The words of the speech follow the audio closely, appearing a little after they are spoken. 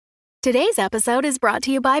Today's episode is brought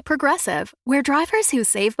to you by Progressive, where drivers who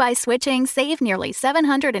save by switching save nearly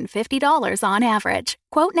 $750 on average.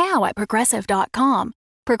 Quote now at Progressive.com.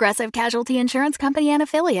 Progressive Casualty Insurance Company and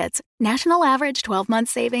Affiliates. National average 12-month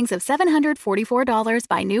savings of $744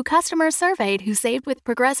 by new customers surveyed who saved with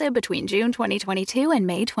Progressive between June 2022 and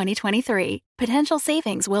May 2023. Potential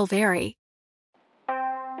savings will vary.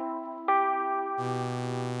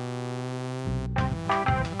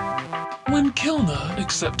 When Kilner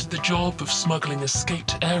accepted the job of smuggling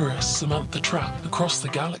escaped heiress Samantha Trapp across the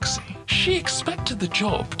galaxy, she expected the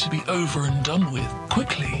job to be over and done with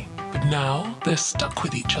quickly. But now they're stuck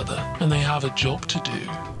with each other and they have a job to do.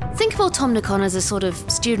 Think of Automnicon as a sort of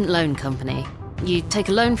student loan company. You take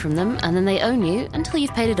a loan from them and then they own you until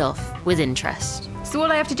you've paid it off, with interest. So all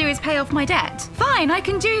I have to do is pay off my debt? Fine, I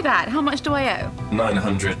can do that. How much do I owe?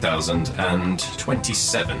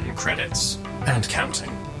 900,027 credits. And counting.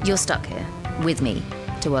 You're stuck here, with me,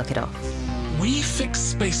 to work it off. We Fix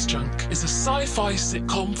Space Junk is a sci-fi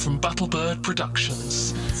sitcom from Battlebird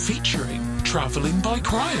Productions, featuring Travelling by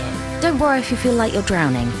Cryo. Don't worry if you feel like you're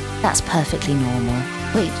drowning. That's perfectly normal.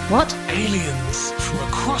 Wait, what? Aliens from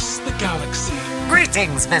across the galaxy.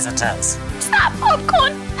 Greetings, visitors. Snap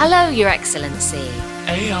popcorn! Hello, Your Excellency.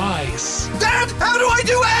 AIs. Dad, how do I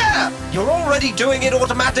do air? You're already doing it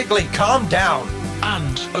automatically. Calm down.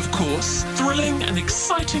 And, of course, thrilling and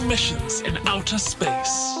exciting missions in outer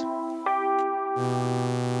space.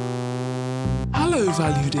 Hello,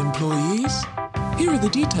 valued employees. Here are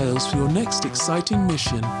the details for your next exciting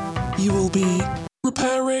mission. You will be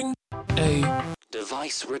repairing a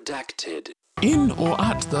device redacted. In or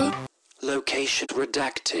at the Location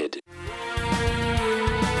redacted.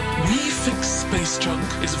 We Fix Space Junk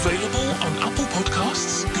is available on Apple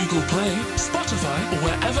Podcasts, Google Play, Spotify, or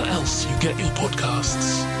wherever else you get your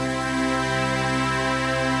podcasts.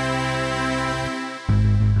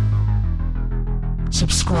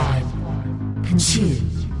 Subscribe, consume,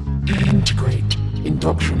 integrate,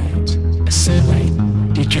 indoctrinate, assimilate,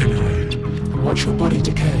 degenerate, and watch your body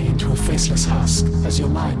decay into a faceless husk as your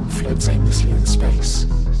mind floats aimlessly in space.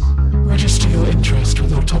 Register your interest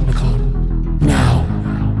with Automnicon now.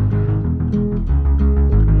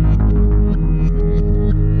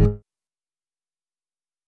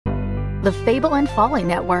 The Fable and Folly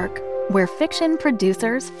Network, where fiction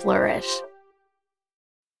producers flourish.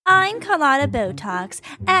 I'm Carlotta Botox,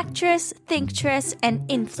 actress, thinktress, and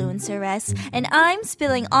influenceress, and I'm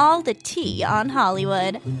spilling all the tea on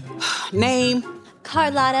Hollywood. Name?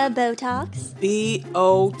 Carlotta Botox. B-O-T-O-X.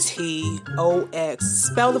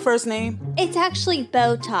 Spell the first name? It's actually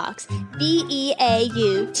Botox. B-E-A-U-T-O-X.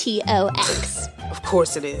 Of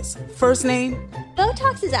course it is. First name?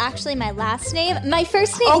 Botox is actually my last name. My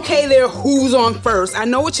first name... Okay, there, who's on first? I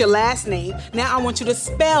know it's your last name. Now I want you to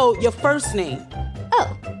spell your first name.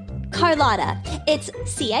 Oh, Carlotta. It's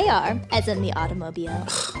C-A-R, as in the automobile.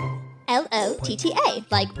 L-O-T-T-A,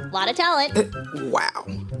 like lot of talent. Wow.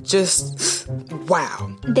 Just wow.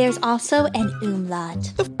 There's also an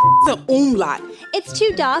umlaut. The is an umlaut? It's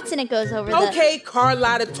 2 dots and it goes over the... Okay,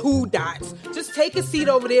 Carlotta, 2 dots. Just take a seat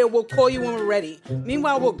over there. We'll call you when we're ready.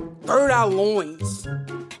 Meanwhile, we'll gird our loins.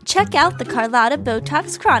 Check out the Carlotta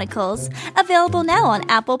Botox Chronicles, available now on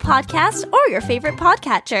Apple Podcasts or your favorite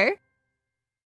podcatcher.